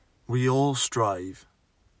We all strive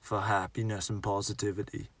for happiness and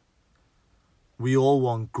positivity. We all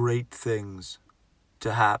want great things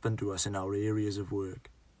to happen to us in our areas of work.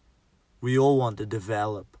 We all want to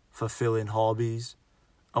develop fulfilling hobbies,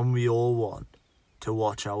 and we all want to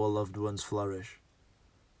watch our loved ones flourish.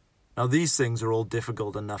 Now, these things are all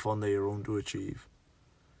difficult enough on their own to achieve.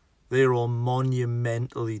 They are all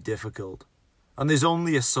monumentally difficult, and there's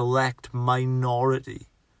only a select minority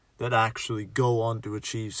that actually go on to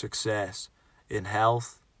achieve success in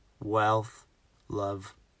health, wealth,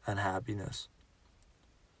 love, and happiness.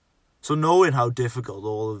 So knowing how difficult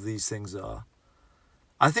all of these things are,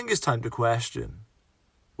 I think it's time to question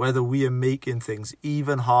whether we are making things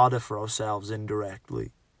even harder for ourselves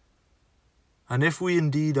indirectly. And if we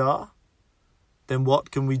indeed are, then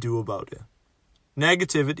what can we do about it?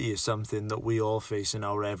 Negativity is something that we all face in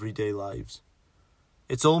our everyday lives.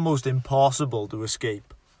 It's almost impossible to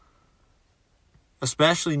escape.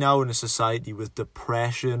 Especially now in a society with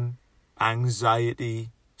depression,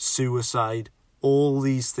 anxiety, suicide, all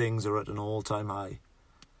these things are at an all-time high.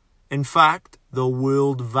 In fact, the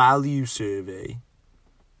World Value Survey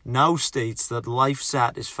now states that life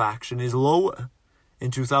satisfaction is lower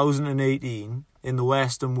in 2018 in the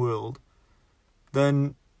Western world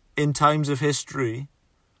than in times of history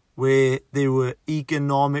where there were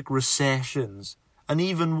economic recessions and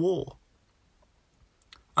even war.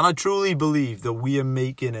 And I truly believe that we are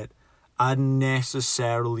making it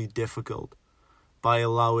unnecessarily difficult by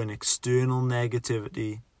allowing external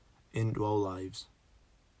negativity into our lives.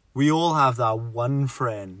 We all have that one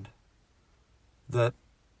friend that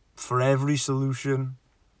for every solution,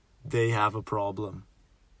 they have a problem.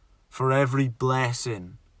 For every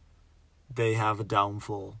blessing, they have a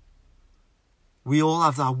downfall. We all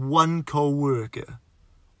have that one co-worker,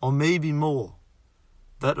 or maybe more,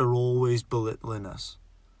 that are always belittling us.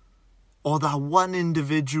 Or that one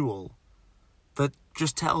individual that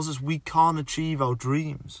just tells us we can't achieve our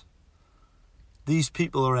dreams. These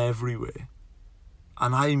people are everywhere.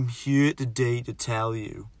 And I'm here today to tell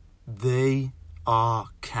you, they are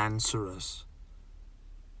cancerous.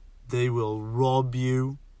 They will rob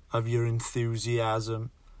you of your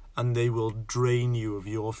enthusiasm, and they will drain you of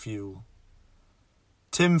your fuel.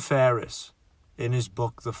 Tim Ferriss, in his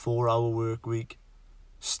book The 4-Hour Workweek,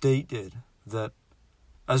 stated that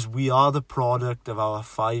as we are the product of our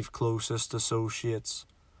 5 closest associates,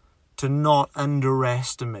 to not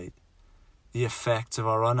underestimate the effects of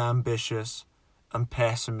our unambitious and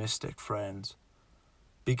pessimistic friends.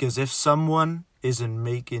 Because if someone isn't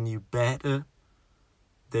making you better,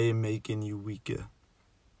 they are making you weaker.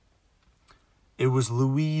 It was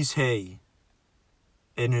Louise Hay,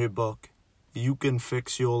 in her book, You Can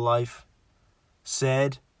Fix Your Life,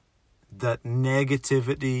 said that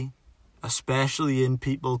negativity, especially in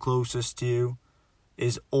people closest to you,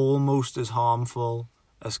 is almost as harmful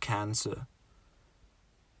as cancer.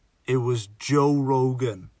 It was Joe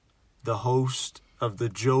Rogan, the host of the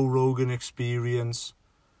Joe Rogan Experience,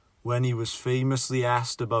 when he was famously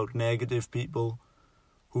asked about negative people,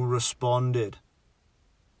 who responded,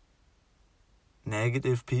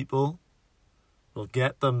 "Negative people? Well,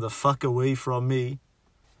 get them the fuck away from me."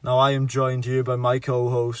 Now I am joined here by my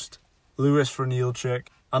co-host, Lewis Franilchik,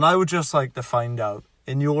 and I would just like to find out,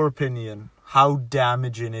 in your opinion, how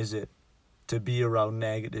damaging is it to be around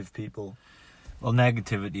negative people? Well,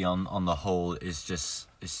 negativity on the whole is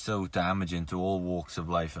so damaging to all walks of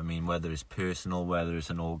life. I mean, whether it's personal, whether it's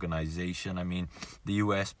an organization. I mean, the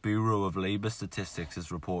US Bureau of Labor Statistics has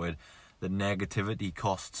reported that negativity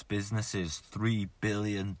costs businesses $3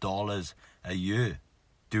 billion a year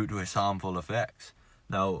due to its harmful effects.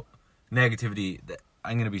 Now, negativity,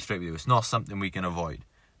 I'm going to be straight with you, it's not something we can avoid.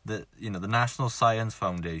 The National Science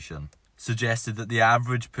Foundation suggested that the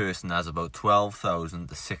average person has about 12,000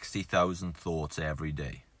 to 60,000 thoughts every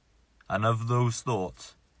day. And of those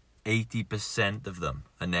thoughts, 80% of them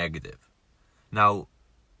are negative. Now,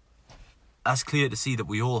 that's clear to see that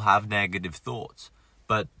we all have negative thoughts,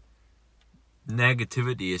 but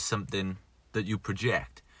negativity is something that you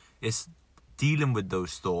project. It's dealing with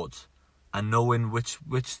those thoughts and knowing which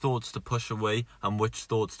thoughts to push away and which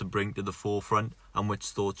thoughts to bring to the forefront and which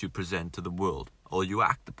thoughts you present to the world or you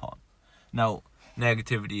act upon. Now,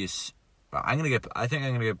 negativity is... I think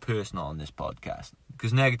I'm gonna get personal on this podcast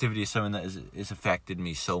because negativity is something that has affected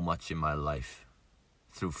me so much in my life,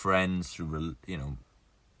 through friends, through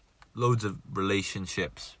loads of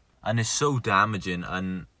relationships, and it's so damaging.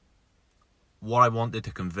 And what I wanted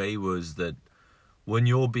to convey was that when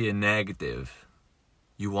you're being negative,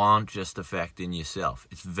 you aren't just affecting yourself.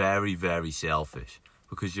 It's very, very selfish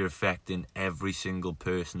because you're affecting every single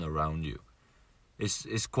person around you.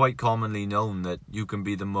 It's quite commonly known that you can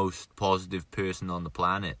be the most positive person on the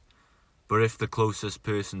planet, but if the closest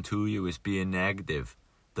person to you is being negative,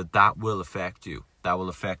 that will affect you. That will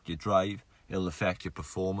affect your drive, it'll affect your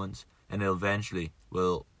performance, and it eventually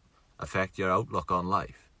will affect your outlook on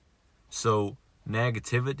life. So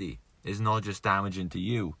negativity is not just damaging to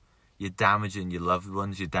you, you're damaging your loved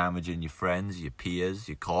ones, you're damaging your friends, your peers,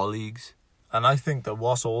 your colleagues. And I think that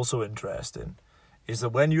what's also interesting is that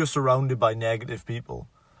when you're surrounded by negative people,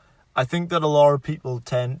 I think that a lot of people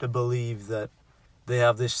tend to believe that they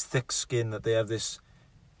have this thick skin, that they have this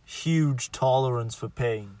huge tolerance for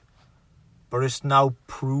pain. But it's now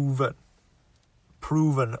proven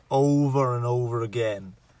over and over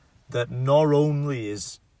again that not only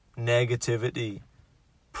is negativity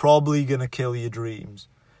probably going to kill your dreams,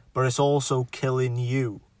 but it's also killing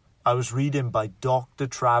you. I was reading by Dr.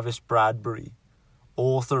 Travis Bradbury,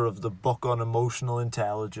 author of the book on emotional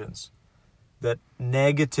intelligence, that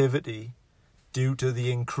negativity, due to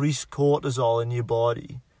the increased cortisol in your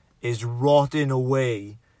body, is rotting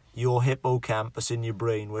away your hippocampus in your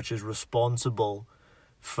brain, which is responsible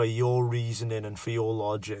for your reasoning and for your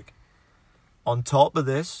logic. On top of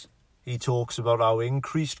this, he talks about how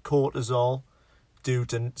increased cortisol, due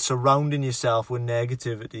to surrounding yourself with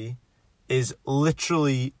negativity, is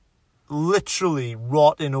literally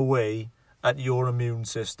rotting away at your immune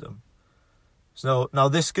system. So now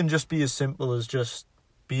this can just be as simple as just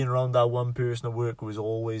being around that one person at work who is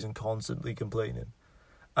always and constantly complaining.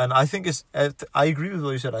 And I think I agree with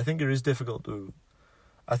what you said. I think it is difficult to,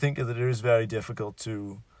 I think that it is very difficult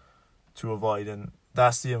to avoid, and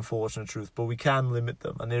that's the unfortunate truth. But we can limit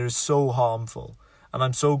them, and it is so harmful. And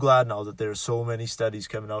I'm so glad now that there are so many studies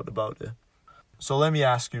coming out about it. So let me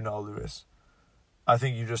ask you now, Lewis. I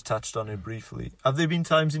think you just touched on it briefly. Have there been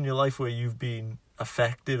times in your life where you've been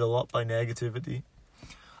affected a lot by negativity?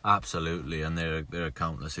 Absolutely, and there are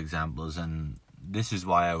countless examples, and this is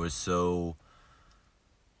why I was so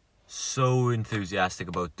enthusiastic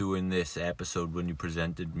about doing this episode when you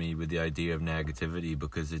presented me with the idea of negativity,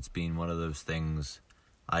 because it's been one of those things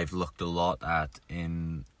I've looked a lot at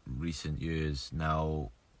in recent years.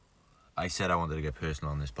 Now, I said I wanted to get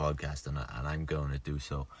personal on this podcast, and I'm going to do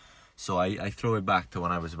so. So I throw it back to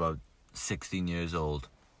when I was about 16 years old.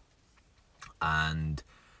 And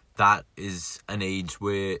that is an age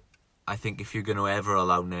where I think if you're going to ever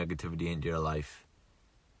allow negativity into your life,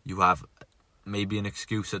 you have maybe an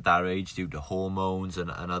excuse at that age due to hormones and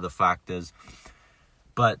other factors.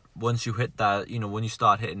 But once you hit that, when you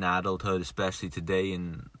start hitting adulthood, especially today,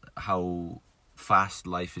 and how fast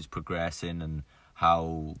life is progressing and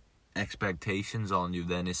how expectations on you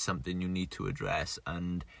then is something you need to address,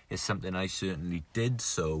 and it's something I certainly did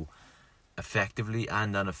so effectively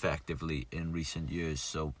and ineffectively in recent years.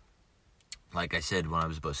 So like I said, when I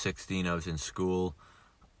was about 16, I was in school.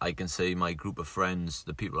 I can say my group of friends,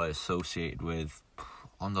 the people I associated with,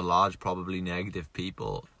 on the large, probably negative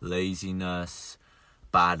people. Laziness,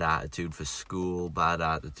 bad attitude for school, bad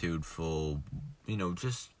attitude for,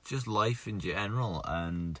 just life in general.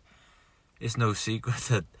 And it's no secret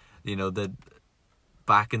that, that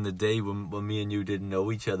back in the day when me and you didn't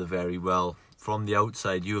know each other very well, from the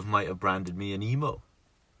outside, you might have branded me an emo,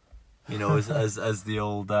 as the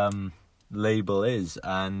old label is.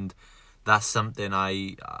 And that's something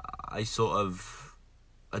I sort of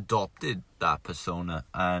adopted, that persona,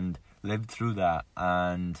 and lived through that.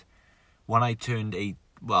 And when I turned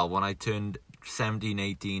 17,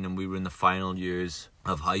 18, and we were in the final years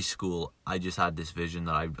of high school, I just had this vision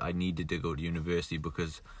that I needed to go to university,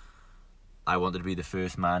 because I wanted to be the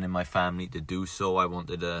first man in my family to do so. I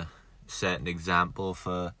wanted to set an example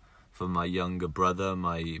for my younger brother,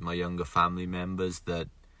 my younger family members, that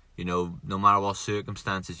no matter what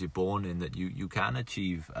circumstances you're born in, that you can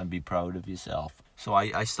achieve and be proud of yourself. So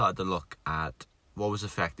I started to look at what was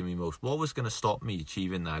affecting me most, what was going to stop me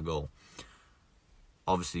achieving that goal.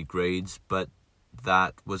 Obviously grades, but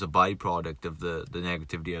that was a byproduct of the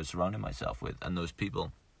negativity I was surrounding myself with and those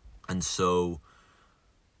people. And so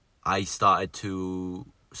I started to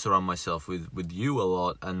surround myself with you a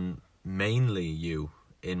lot, and mainly you.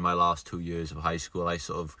 In my last 2 years of high school,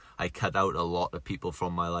 I cut out a lot of people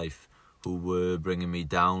from my life who were bringing me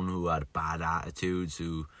down, who had bad attitudes,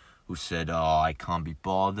 who said, I can't be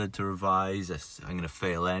bothered to revise, I'm going to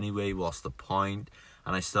fail anyway, what's the point?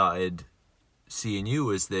 And I started seeing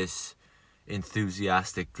you as this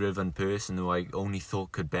enthusiastic, driven person who I only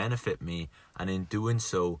thought could benefit me. And in doing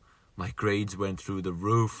so, my grades went through the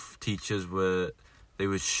roof. Teachers were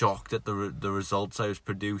shocked at the results I was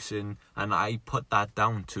producing, and I put that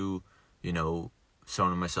down to,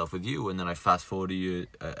 surrounding myself with you. And then I fast forward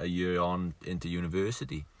a year on into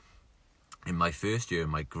university, in my first year,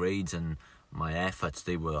 my grades and my efforts,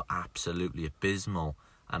 they were absolutely abysmal.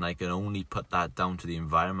 And I can only put that down to the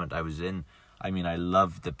environment I was in. I mean, I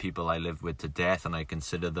loved the people I lived with to death, and I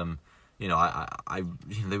consider them, you know,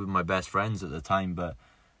 they were my best friends at the time, but,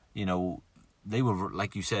 you know, they were,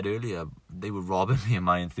 like you said earlier, they were robbing me of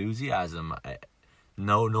my enthusiasm.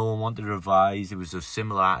 No one wanted to revise. There was those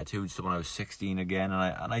similar attitudes to when I was 16 again,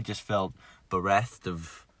 and I just felt bereft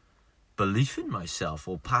of belief in myself,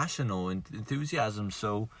 or passion, or enthusiasm.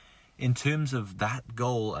 So in terms of that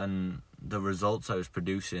goal and the results I was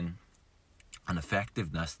producing and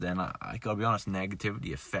effectiveness, then I gotta be honest,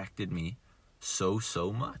 negativity affected me so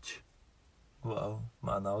much. Wow,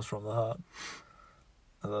 man, that was from the heart.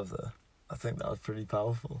 I love that. I think that was pretty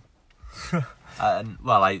powerful. And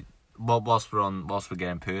well, whilst we're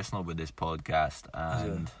getting personal with this podcast,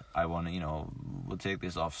 and I want to, you know, we'll take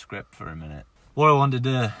this off script for a minute. What I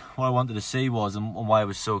wanted to say was, and why I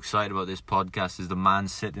was so excited about this podcast, is the man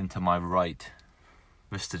sitting to my right,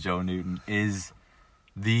 Mr. Joe Newton, is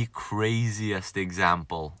the craziest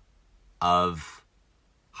example of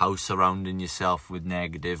how surrounding yourself with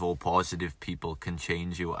negative or positive people can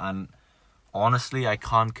change you. And honestly, I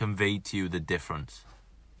can't convey to you the difference.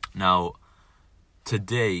 Now,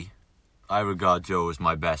 today, I regard Joe as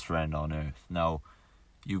my best friend on earth. Now,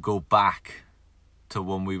 you go back to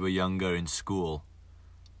when we were younger in school,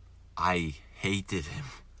 I hated him.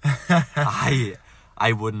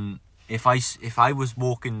 I wouldn't, if I was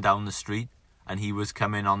walking down the street and he was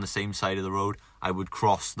coming on the same side of the road, I would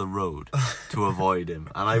cross the road to avoid him.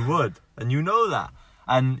 And I would. And you know that.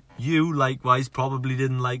 And you, likewise, probably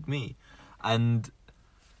didn't like me. And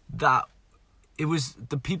that, it was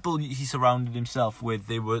the people he surrounded himself with,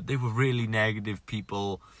 they were really negative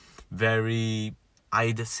people, very,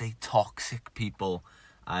 I'd say, toxic people.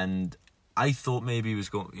 And I thought maybe he was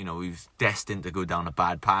he was destined to go down a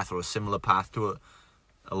bad path, or a similar path to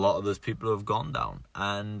a lot of those people who have gone down.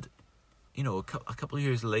 And, you know, a couple of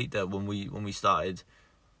years later, when we started,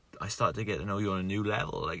 I started to get to know you on a new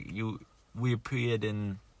level. Like, we appeared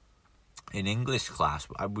in English class.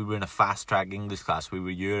 We were in a fast track English class. We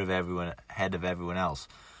were a year ahead of everyone else.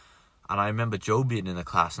 And I remember Joe being in the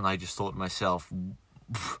class, and I just thought to myself,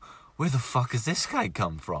 where the fuck has this guy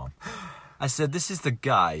come from? I said, this is the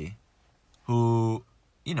guy who,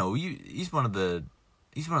 you know, he's one of the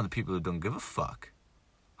people who don't give a fuck.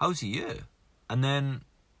 How's he here? And then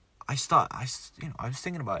I was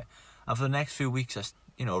thinking about it. And for the next few weeks,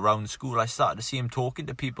 around school, I started to see him talking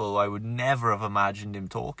to people who I would never have imagined him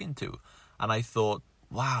talking to. And I thought,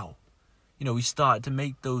 wow, you know, he started to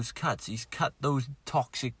make those cuts. He's cut those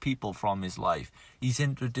toxic people from his life. He's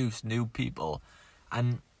introduced new people.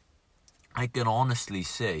 And I can honestly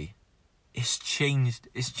say, it's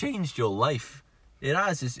changed your life. It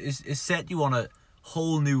has. It's set you on a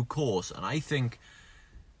whole new course. And I think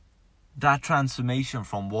that transformation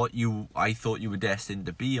from what I thought you were destined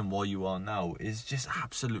to be and what you are now is just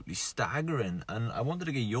absolutely staggering. And I wanted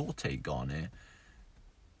to get your take on it.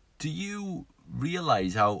 Do you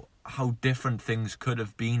realize how different things could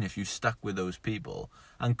have been if you stuck with those people?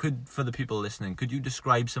 And for the people listening, could you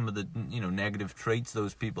describe some of the, you know, negative traits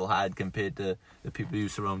those people had compared to the people you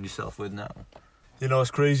surround yourself with now? You know,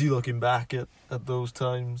 it's crazy looking back at those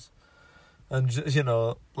times. And, you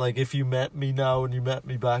know, like, if you met me now and you met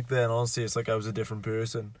me back then, honestly, it's like I was a different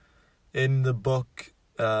person. In the book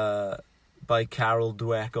by Carol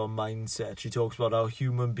Dweck on mindset, she talks about how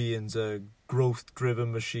human beings are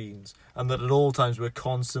growth-driven machines, and that at all times we're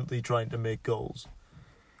constantly trying to make goals.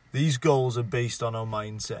 These goals are based on our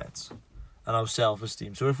mindsets and our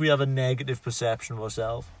self-esteem. So if we have a negative perception of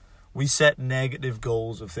ourselves, we set negative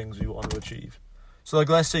goals of things we want to achieve. So, like,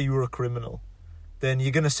 let's say you were a criminal. Then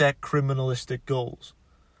you're going to set criminalistic goals.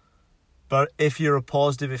 But if you're a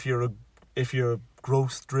positive, if you're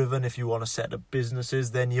growth driven, if you want to set up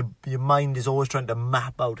businesses, then your mind is always trying to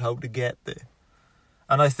map out how to get there.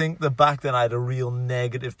 And I think that back then I had a real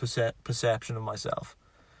negative perception of myself.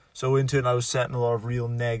 So in turn I was setting a lot of real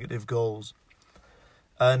negative goals.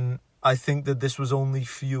 And I think that this was only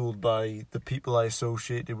fueled by the people I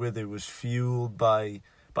associated with. It was fueled by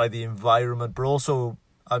the environment, but also,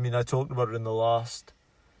 I mean, I talked about it in the last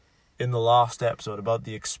episode about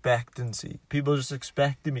the expectancy. People just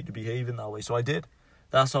expected me to behave in that way, so I did.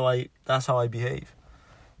 That's how I behave.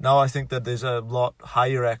 Now I think that there's a lot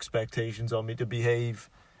higher expectations on me to behave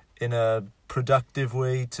in a productive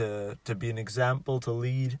way, to be an example, to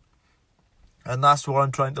lead. And that's what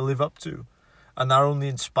I'm trying to live up to. And that only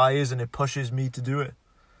inspires and it pushes me to do it.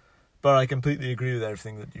 But I completely agree with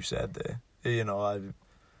everything that you said there. You know,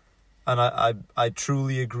 And I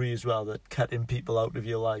truly agree as well that cutting people out of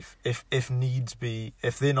your life, if needs be,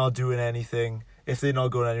 if they're not doing anything, if they're not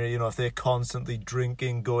going anywhere, you know, if they're constantly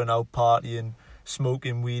drinking, going out partying,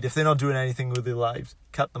 smoking weed, if they're not doing anything with their lives,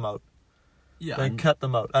 cut them out. Yeah. Then cut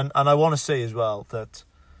them out. And I want to say as well that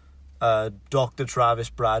Dr. Travis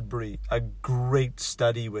Bradbury, a great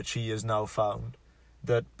study which he has now found,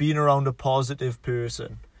 that being around a positive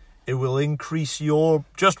person, it will increase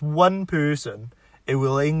just one person, it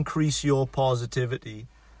will increase your positivity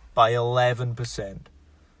by 11%.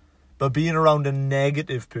 But being around a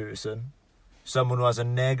negative person, someone who has a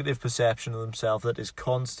negative perception of themselves that is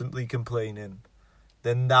constantly complaining,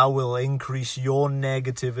 then that will increase your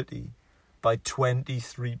negativity by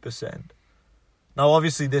 23%. Now,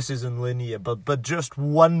 obviously, this isn't linear, but just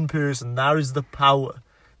one person, that is the power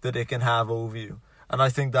that it can have over you. And I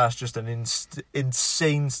think that's just an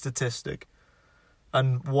insane statistic.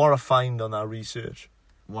 And what a find on that research.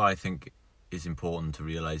 What I think is important to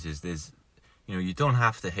realise is you don't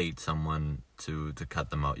have to hate someone to cut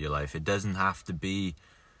them out of your life. It doesn't have to be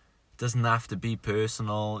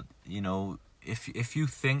personal. You know, if you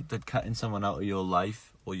think that cutting someone out of your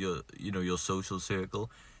life or your social circle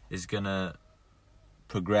is gonna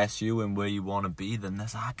progress you and where you want to be, then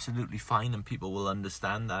that's absolutely fine, and people will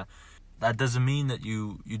understand that. That doesn't mean that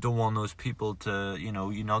you don't want those people to, you're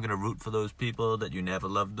not going to root for those people, that you never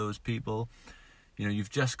loved those people.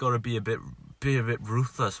 You've just got to be a bit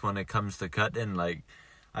ruthless when it comes to cutting. Like,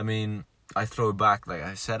 I mean, I throw it back, like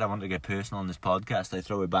I said, I want to get personal on this podcast. I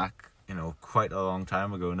throw it back, quite a long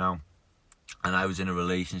time ago now. And I was in a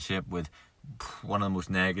relationship with one of the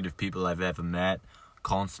most negative people I've ever met,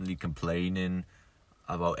 constantly complaining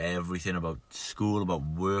about everything, about school, about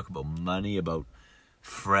work, about money, about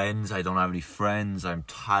friends. I don't have any friends, I'm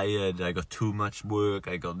tired, I got too much work,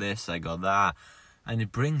 I got this, I got that. And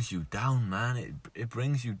it brings you down, man. It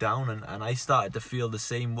brings you down, and I started to feel the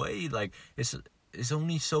same way. Like, it's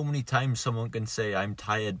only so many times someone can say I'm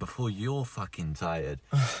tired before you're fucking tired.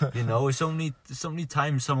 It's only so many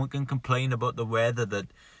times someone can complain about the weather that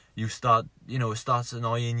you start, it starts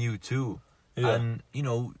annoying you too. Yeah. And,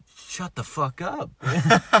 shut the fuck up.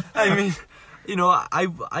 I mean,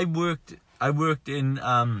 I worked in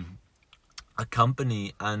a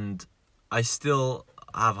company, and I still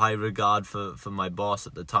have high regard for my boss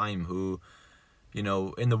at the time, who,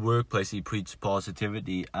 in the workplace, he preached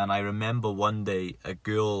positivity. And I remember one day a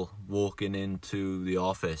girl walking into the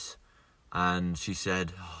office, and she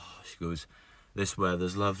said, she goes, "This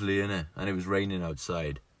weather's lovely, innit?" And it was raining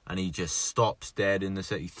outside. And he just stops dead in the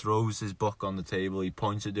set. He throws his book on the table, he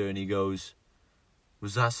points at her, and he goes,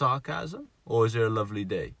 "Was that sarcasm? Or is it a lovely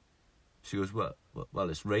day?" She goes, well,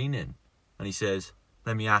 it's raining. And he says,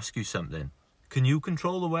 "Let me ask you something. Can you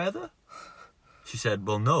control the weather?" She said,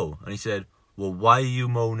 "Well, no." And he said, "Well, why are you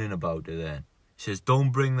moaning about it then?" She says,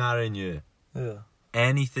 "Don't bring that in here." Yeah.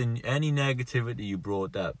 Any negativity you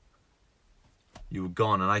brought up, you were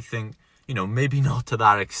gone. And I think, maybe not to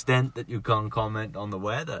that extent that you can't comment on the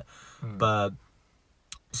weather, but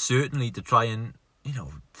certainly to try and,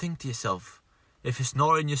 think to yourself, if it's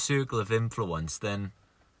not in your circle of influence, then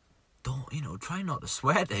don't, try not to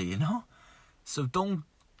sweat it, So don't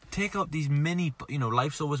take out these mini,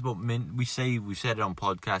 life's always about we've said it on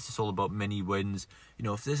podcasts, it's all about mini wins.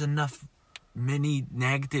 If there's enough mini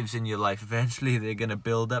negatives in your life, eventually they're going to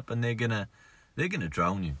build up, and they're going to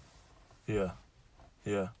drown you.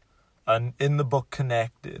 Yeah. And in the book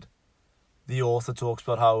Connected, the author talks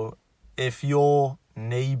about how if your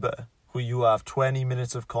neighbour, who you have 20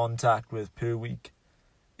 minutes of contact with per week,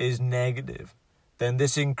 is negative, then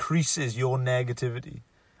this increases your negativity.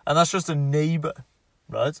 And that's just a neighbour,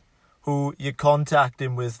 right? Who you're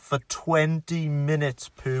contacting with for 20 minutes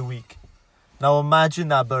per week. Now imagine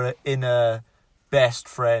that, but in a best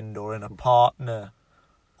friend or in a partner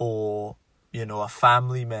or, a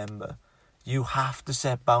family member. You have to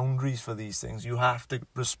set boundaries for these things. You have to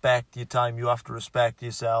respect your time. You have to respect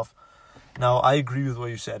yourself. Now, I agree with what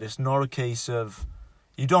you said. It's not a case of,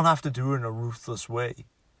 you don't have to do it in a ruthless way.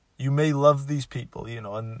 You may love these people,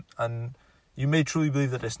 and you may truly believe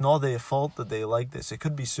that it's not their fault that they like this. It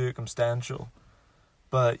could be circumstantial.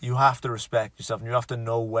 But you have to respect yourself, and you have to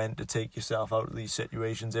know when to take yourself out of these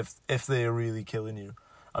situations if they are really killing you.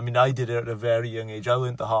 I mean, I did it at a very young age. I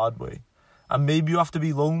learned the hard way. And maybe you have to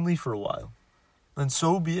be lonely for a while. And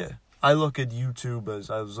so be it. I look at YouTubers.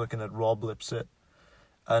 I was looking at Rob Lipsett.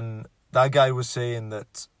 And that guy was saying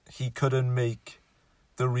that he couldn't make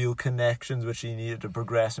the real connections which he needed to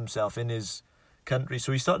progress himself in his country.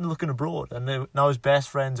 So he started looking abroad. And now his best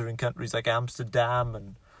friends are in countries like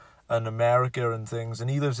Amsterdam and America and things. And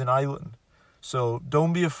he lives in Ireland. So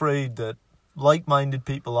don't be afraid that like-minded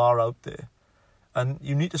people are out there. And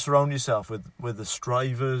you need to surround yourself with the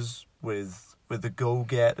strivers, with the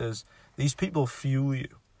go-getters. These people fuel you.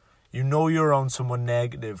 You know you're around someone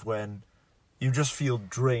negative when you just feel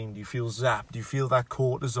drained, you feel zapped, you feel that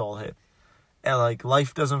cortisol hit. And like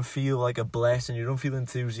life doesn't feel like a blessing, you don't feel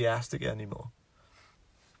enthusiastic anymore.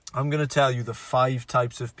 I'm going to tell you the 5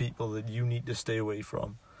 types of people that you need to stay away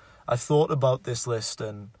from. I've thought about this list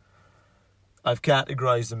and I've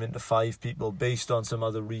categorized them into 5 people based on some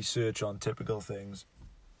other research on typical things.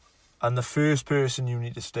 And the first person you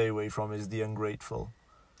need to stay away from is the ungrateful.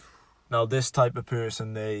 Now, this type of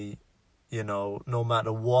person, they, no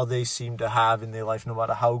matter what they seem to have in their life, no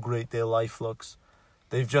matter how great their life looks,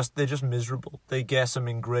 they're just miserable. They get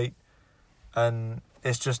something great and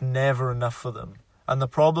it's just never enough for them. And the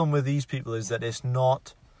problem with these people is that it's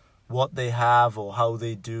not what they have or how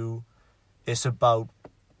they do. It's about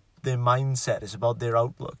their mindset. It's about their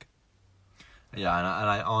outlook. Yeah, and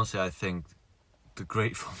I honestly, I think the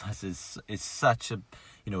gratefulness is such a,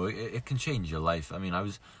 it can change your life. I mean,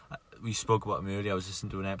 we spoke about him earlier. I was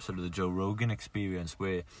listening to an episode of the Joe Rogan Experience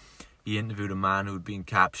where he interviewed a man who'd been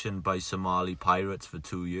captured by Somali pirates for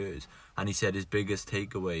 2 years, and he said his biggest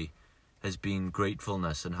takeaway has been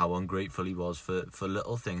gratefulness and how ungrateful he was for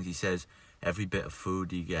little things. He says every bit of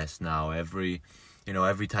food he gets now, every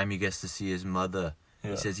time he gets to see his mother.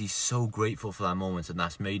 Yeah. He says he's so grateful for that moment, and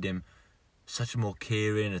that's made him such a more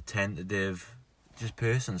caring, attentive, just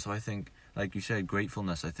person. So I think, like you said,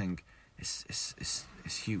 gratefulness, I think, is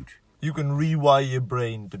huge. You can rewire your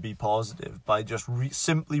brain to be positive by just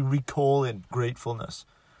simply recalling gratefulness.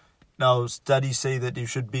 Now, studies say that you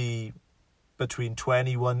should be between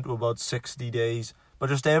 21 to about 60 days, but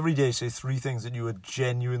just every day say 3 things that you were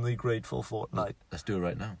genuinely grateful for at night. Let's do it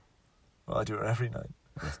right now. Well, I do it every night.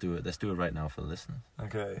 Let's do it right now for the listeners.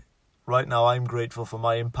 Okay. Right now, I'm grateful for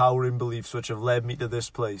my empowering beliefs which have led me to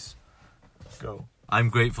this place. Go. I'm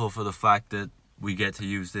grateful for the fact that we get to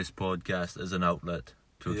use this podcast as an outlet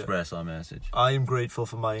to express our message. I am grateful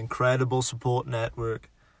for my incredible support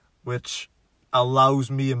network, which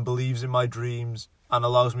allows me and believes in my dreams and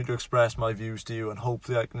allows me to express my views to you, and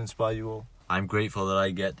hopefully I can inspire you all. I'm grateful that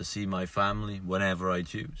I get to see my family whenever I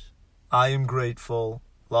choose. I am grateful,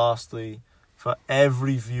 lastly, for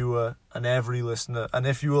every viewer and every listener. And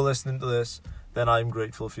if you are listening to this, then I'm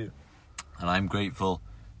grateful for you. And I'm grateful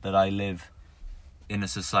that I live in a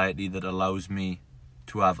society that allows me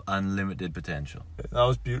to have unlimited potential. That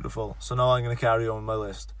was beautiful. So now I'm going to carry on my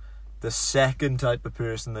list. The second type of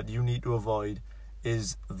person that you need to avoid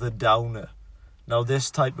is the downer. Now,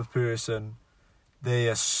 this type of person, they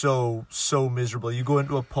are so miserable. You go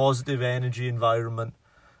into a positive energy environment,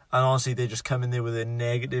 and honestly, they just come in there with their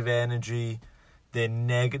negative energy, their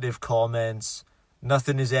negative comments.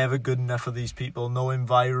 Nothing is ever good enough for these people. No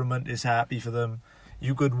environment is happy for them.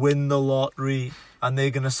 You could win the lottery, and they're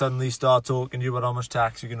going to suddenly start talking to you about how much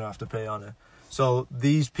tax you're going to have to pay on it. So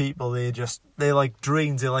these people, they're like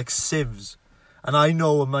drains, they're like sieves. And I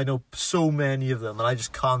know them, I know so many of them, and I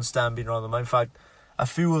just can't stand being around them. In fact, a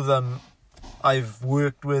few of them I've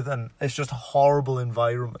worked with, and it's just a horrible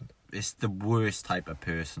environment. It's the worst type of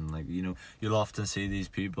person. Like, you'll often see these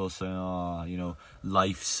people saying,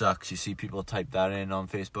 life sucks. You see people type that in on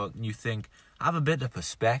Facebook, and you think, have a bit of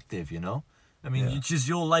perspective, I mean, does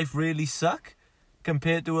your life really suck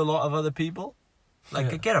compared to a lot of other people?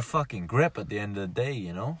 Like, get a fucking grip at the end of the day,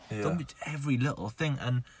 Yeah. Don't be every little thing.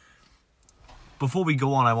 And before we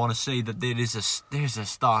go on, I want to say that there's a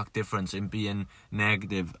stark difference in being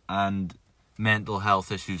negative and mental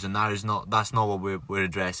health issues, and that's not what we're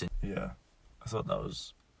addressing. Yeah, I thought that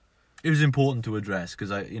was... It was important to address,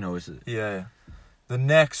 because it's... Yeah. The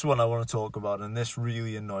next one I want to talk about, and this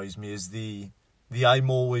really annoys me, is the I'm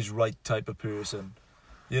always right type of person.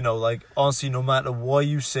 Like, honestly, no matter what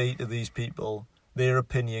you say to these people, their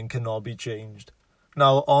opinion cannot be changed.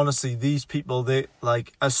 Now, honestly, these people, they,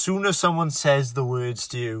 like, as soon as someone says the words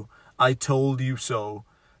to you, I told you so,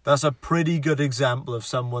 that's a pretty good example of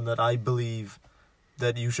someone that I believe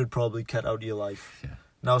that you should probably cut out of your life. Yeah.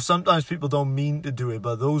 Now, sometimes people don't mean to do it,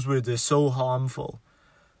 but those words are so harmful.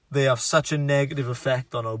 They have such a negative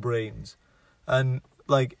effect on our brains. And,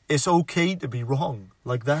 like, it's okay to be wrong.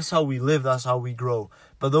 Like, that's how we live, that's how we grow.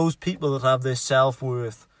 But those people that have their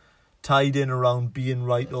self-worth tied in around being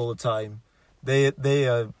right all the time, they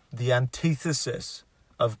are the antithesis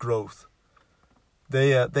of growth.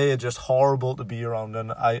 They are just horrible to be around,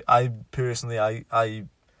 and I personally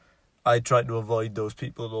try to avoid those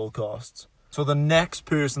people at all costs. So the next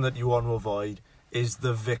person that you want to avoid is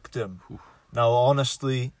the victim. Oof. Now,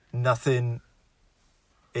 honestly, nothing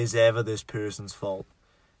is ever this person's fault.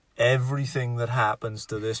 Everything that happens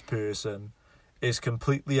to this person is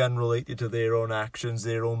completely unrelated to their own actions,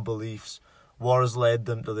 their own beliefs, what has led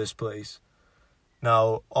them to this place.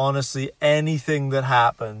 Now, honestly, anything that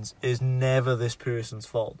happens is never this person's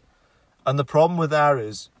fault. And the problem with that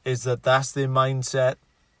is that that's their mindset,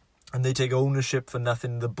 and they take ownership for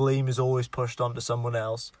nothing. The blame is always pushed onto someone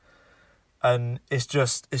else. And it's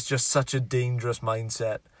just such a dangerous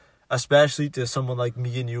mindset, especially to someone like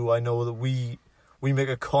me and you. I know that we make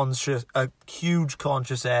a huge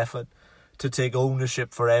conscious effort to take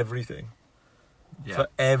ownership for everything. Yeah. For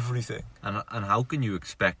everything. And how can you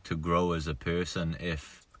expect to grow as a person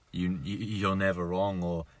if you're never wrong,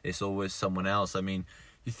 or it's always someone else? I mean,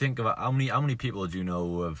 you think about how many people do you know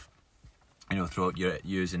who have, throughout your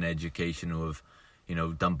years in education, who have,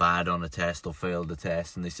 done bad on a test or failed a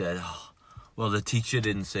test, and they said, oh, well, the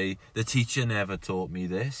teacher never taught me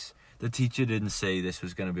this. The teacher didn't say this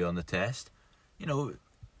was going to be on the test.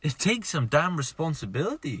 It takes some damn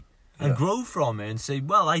responsibility and grow from it and say,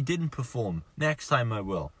 well, I didn't perform. Next time I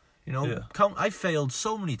will. I failed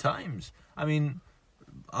so many times. I mean,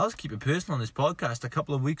 I'll just keep it personal on this podcast. A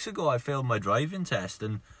couple of weeks ago, I failed my driving test,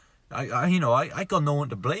 and I got no one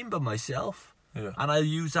to blame but myself. Yeah. And I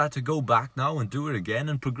use that to go back now and do it again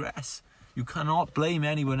and progress. You cannot blame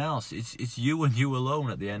anyone else. It's you and you alone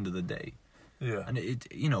at the end of the day. Yeah. And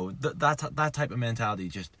that type of mentality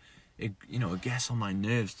just it gets on my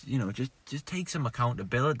nerves. Just take some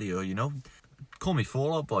accountability, or call me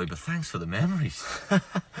Fallout Boy, but thanks for the memories.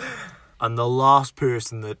 And the last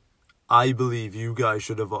person that I believe you guys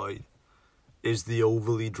should avoid is the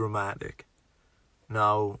overly dramatic.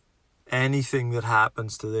 Now, anything that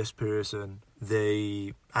happens to this person,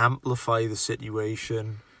 they amplify the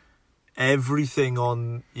situation. Everything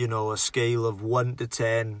on, a scale of 1 to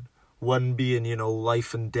 10, 1 being,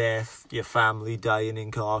 life and death, your family dying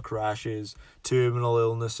in car crashes, terminal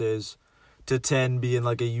illnesses, to 10 being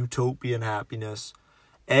like a utopian happiness.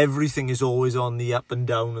 Everything is always on the up and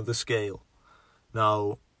down of the scale.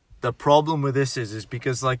 Now, the problem with this is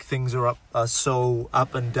because things are so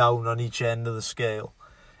up and down on each end of the scale,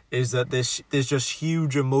 is that there's just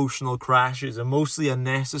huge emotional crashes, and mostly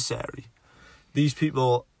unnecessary. These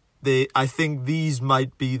people, I think these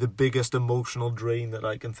might be the biggest emotional drain that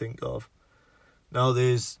I can think of. Now,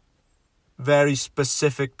 there's very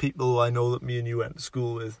specific people who I know that me and you went to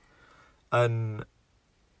school with, and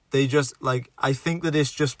they just, I think that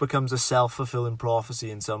this just becomes a self-fulfilling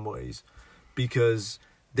prophecy in some ways, because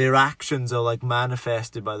their actions are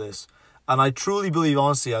manifested by this. And I truly believe,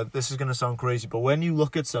 honestly, this is going to sound crazy, but when you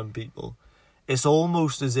look at some people, it's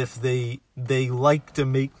almost as if they like to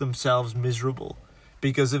make themselves miserable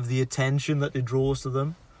because of the attention that it draws to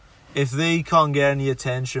them. If they can't get any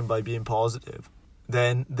attention by being positive,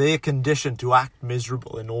 then they're conditioned to act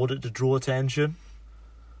miserable in order to draw attention.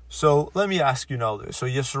 So let me ask you now, though. So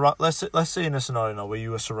let's say in a scenario now where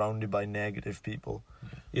you are surrounded by negative people,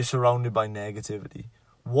 you're surrounded by negativity.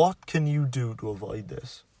 What can you do to avoid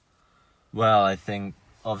this? Well, I think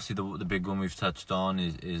obviously the big one we've touched on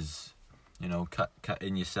is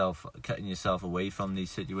cutting yourself away from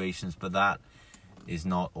these situations, but that is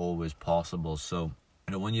not always possible. So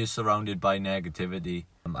when you're surrounded by negativity,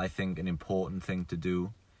 I think an important thing to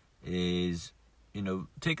do is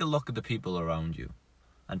take a look at the people around you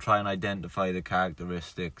and try and identify the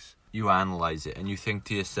characteristics. You analyze it and you think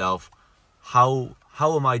to yourself, how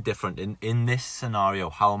am I different in this scenario?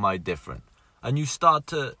 How am I different? And you start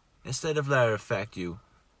to, instead of let it affect you,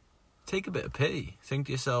 take a bit of pity. Think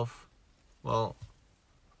to yourself, well,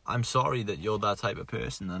 I'm sorry that you're that type of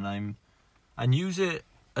person, and use it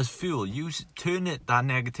as fuel. Turn that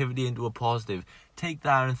negativity into a positive. Take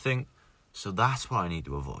that and think, so that's what I need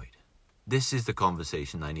to avoid. This is the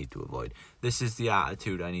conversation I need to avoid. This is the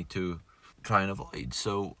attitude I need to try and avoid.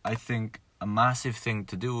 So I think a massive thing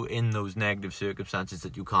to do in those negative circumstances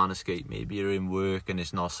that you can't escape, maybe you're in work and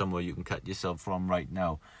it's not somewhere you can cut yourself from right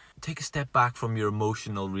now, take a step back from your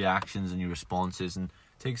emotional reactions and your responses, and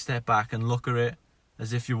take a step back and look at it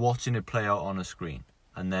as if you're watching it play out on a screen.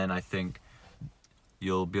 And then I think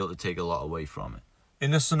you'll be able to take a lot away from it.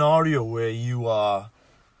 In a scenario where,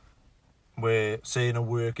 say, in a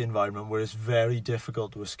work environment where it's very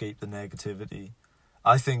difficult to escape the negativity,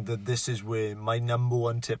 I think that this is where my number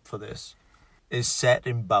one tip for this is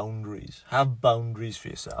setting boundaries. Have boundaries for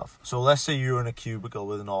yourself. So let's say you're in a cubicle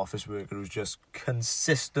with an office worker who's just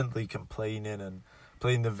consistently complaining and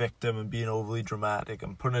playing the victim and being overly dramatic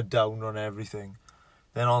and putting it down on everything.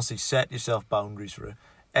 Then honestly, set yourself boundaries for it.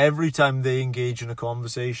 Every time they engage in a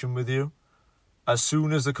conversation with you, as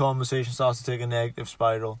soon as the conversation starts to take a negative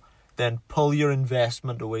spiral, then pull your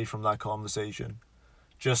investment away from that conversation.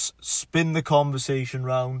 Just spin the conversation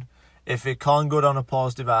round. If it can't go down a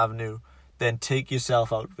positive avenue, then take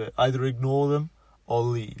yourself out of it. Either ignore them or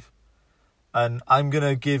leave. And I'm going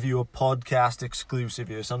to give you a podcast exclusive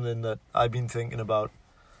here, something that I've been thinking about.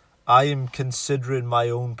 I am considering my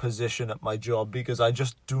own position at my job because I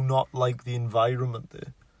just do not like the environment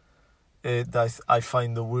there. I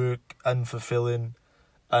find the work unfulfilling,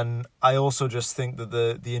 and I also just think that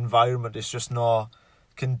the environment is just not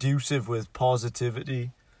conducive with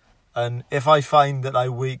positivity. And if I find that I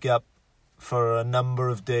wake up for a number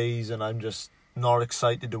of days and I'm just not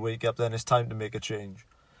excited to wake up, then it's time to make a change.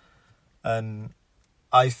 And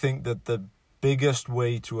I think that the biggest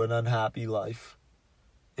way to an unhappy life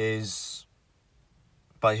is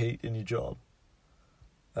by hating your job.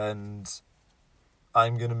 And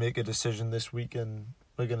I'm going to make a decision this week and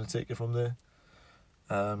we're going to take it from there.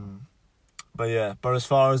 But as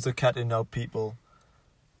far as the cutting out people,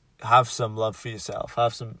 have some love for yourself,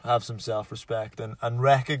 have some self-respect, and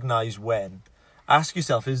recognize when. Ask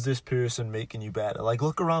yourself, is this person making you better? Like,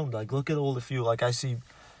 look around, like, look at all the few, like, I see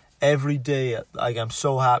every day, like, I'm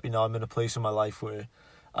so happy now I'm in a place in my life where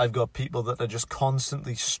I've got people that are just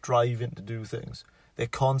constantly striving to do things. They're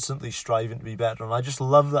constantly striving to be better, and I just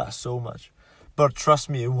love that so much. But trust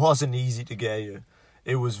me, it wasn't easy to get here.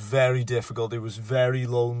 It was very difficult. It was very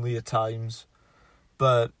lonely at times.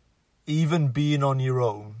 But even being on your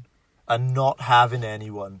own and not having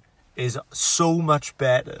anyone is so much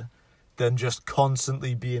better than just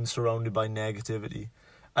constantly being surrounded by negativity.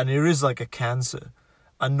 And it is like a cancer.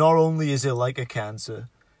 And not only is it like a cancer,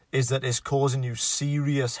 is that it's causing you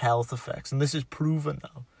serious health effects. And this is proven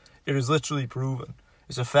now. It is literally proven.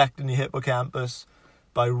 It's affecting your hippocampus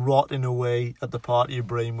by rotting away at the part of your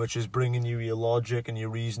brain which is bringing you your logic and your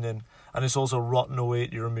reasoning. And it's also rotting away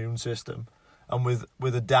at your immune system. And with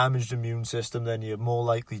a damaged immune system, then you're more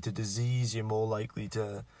likely to disease, you're more likely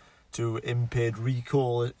to impaired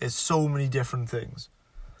recall. It's so many different things.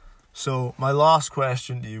 So my last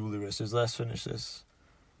question to you, Lewis, is let's finish this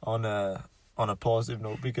on a positive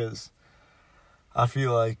note, because I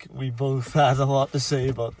feel like we both had a lot to say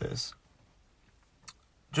about this.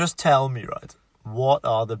 Just tell me, right, what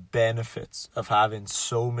are the benefits of having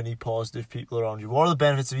so many positive people around you? What are the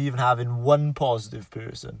benefits of even having one positive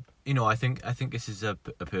person? You know, I think this is a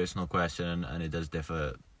personal question, and it does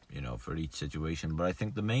differ, you know, for each situation. But I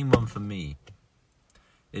think the main one for me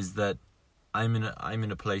is that I'm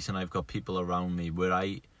in a place and I've got people around me where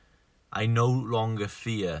I no longer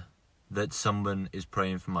fear that someone is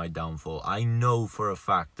praying for my downfall. I know for a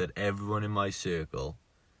fact that everyone in my circle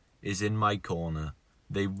is in my corner.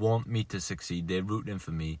 They want me to succeed. They're rooting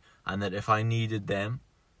for me. And that if I needed them,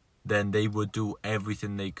 then they would do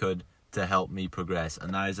everything they could to help me progress.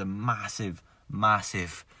 And that is a massive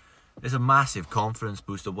confidence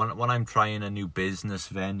booster. When I'm trying a new business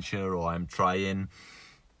venture, or I'm trying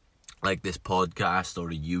like this podcast or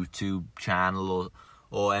a YouTube channel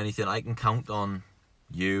or anything, I can count on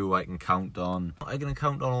you. I can count on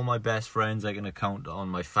all my best friends. I can count on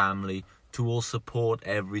my family to all support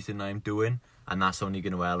everything I'm doing. And that's only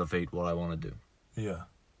going to elevate what I want to do. Yeah,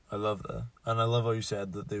 I love that. And I love how you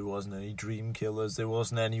said that there wasn't any dream killers. There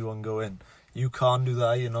wasn't anyone going, you can't do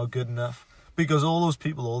that, you're not good enough. Because all those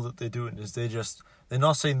people, all that they're doing is they're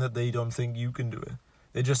not saying that they don't think you can do it.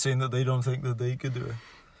 They're just saying that they don't think that they could do it.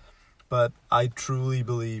 But I truly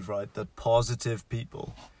believe, right, that positive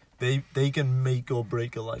people, they can make or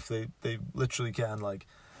break a life. They literally can. Like,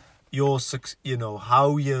 the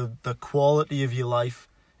quality of your life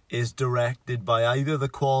is directed by either the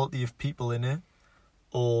quality of people in it,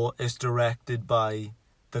 or it's directed by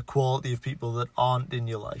the quality of people that aren't in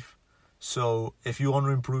your life. So if you want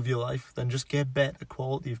to improve your life, then just get better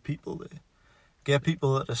quality of people there. Get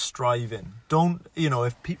people that are striving. Don't,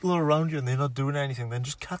 if people are around you and they're not doing anything, then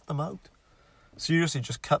just cut them out. Seriously,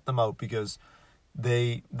 just cut them out, because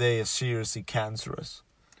they are seriously cancerous.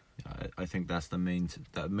 I think that's the main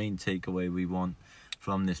takeaway we want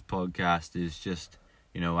from this podcast is just,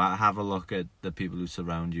 have a look at the people who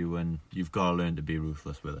surround you, and you've got to learn to be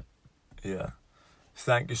ruthless with it. Yeah.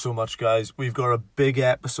 Thank you so much, guys. We've got a big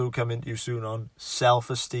episode coming to you soon on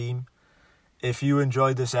self-esteem. If you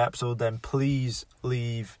enjoyed this episode, then please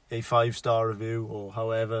leave a 5-star review, or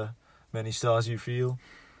however many stars you feel.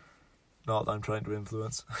 Not that I'm trying to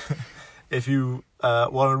influence. If you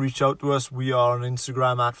want to reach out to us, we are on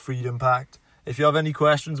Instagram at Freedom Pact. If you have any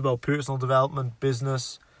questions about personal development,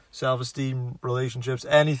 business, self-esteem, relationships,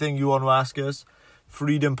 anything you want to ask us,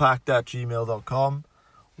 freedompact@gmail.com.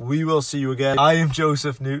 We will see you again. I am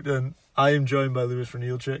Joseph Newton. I am joined by Lewis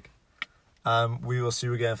Renilchik. We will see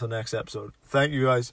you again for the next episode. Thank you, guys.